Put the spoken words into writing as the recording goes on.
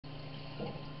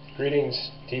Greetings,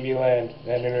 TV land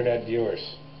and internet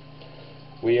viewers.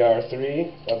 We are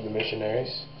three of the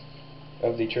missionaries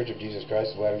of the Church of Jesus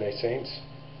Christ of Latter-day Saints.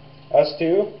 Us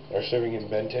two are serving in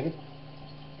Benton,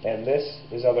 and this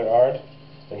is Elder Ard,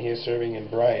 and he is serving in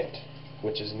Bryant,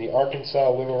 which is in the Arkansas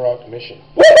Little Rock Mission.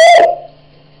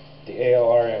 The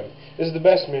ALRM. This is the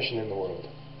best mission in the world,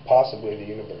 possibly the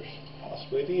universe.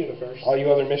 Possibly the universe. All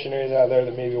you other missionaries out there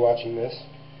that may be watching this,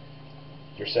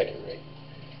 you're second rate.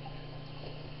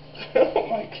 Oh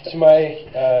my God. To my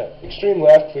extreme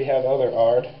left, we have Elder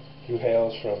Ard, who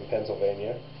hails from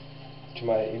Pennsylvania. To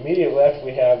my immediate left,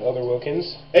 we have Elder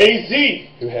Wilkins, AZ,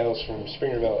 who hails from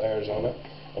Springerville, Arizona.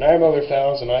 And I am Elder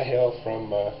Fowles, and I hail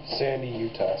from Sandy,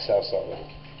 Utah, South Salt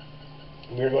Lake.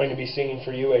 We are going to be singing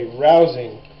for you a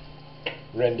rousing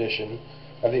rendition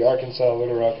of the Arkansas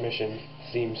Little Rock Mission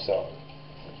theme song.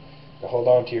 Now hold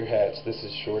on to your hats. This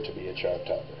is sure to be a chart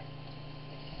topper.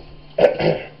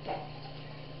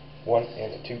 1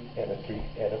 and a 2 and a 3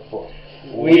 and a 4.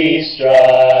 We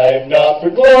strive not for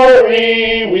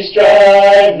glory, we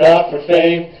strive not for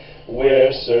fame.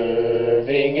 We're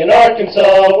serving in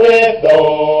Arkansas with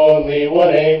only one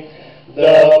aim,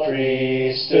 the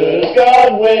priesthood of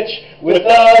God, which with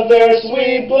others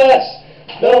we bless,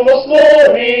 the most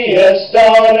glorious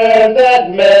honor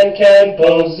that man can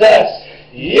possess.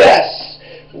 Yes,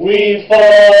 we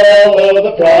follow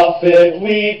the prophet,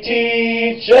 we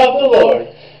teach of the Lord.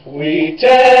 We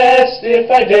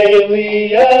testify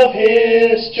daily of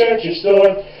His church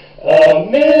restored.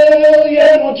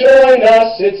 1,000,000 will join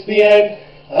us, it's the end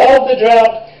of the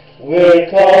drought.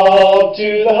 We're called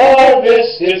to the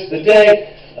harvest, it's the day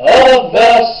of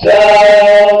the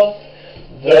South.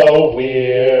 Though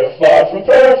we're far from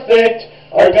perfect,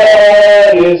 our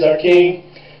God is our King.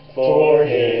 For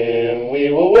Him we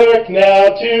will work now,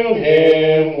 to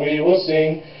Him we will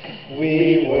sing.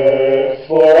 We work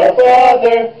for our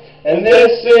Father, and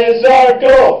this is our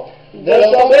goal, the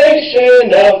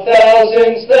salvation of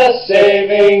thousands, the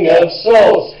saving of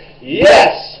souls.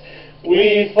 Yes,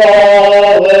 we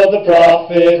follow the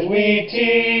prophet, we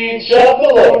teach of the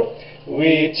Lord,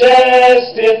 we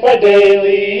testify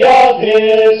daily of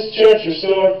His church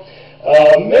restored.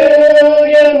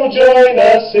 1,000,000 will join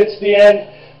us, it's the end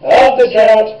of the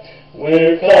drought.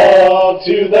 We're called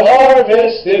to the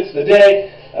harvest, it's the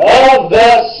day of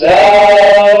the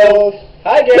South.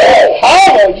 Hi, Gary.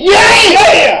 Yeah!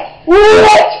 Yeah!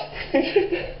 What?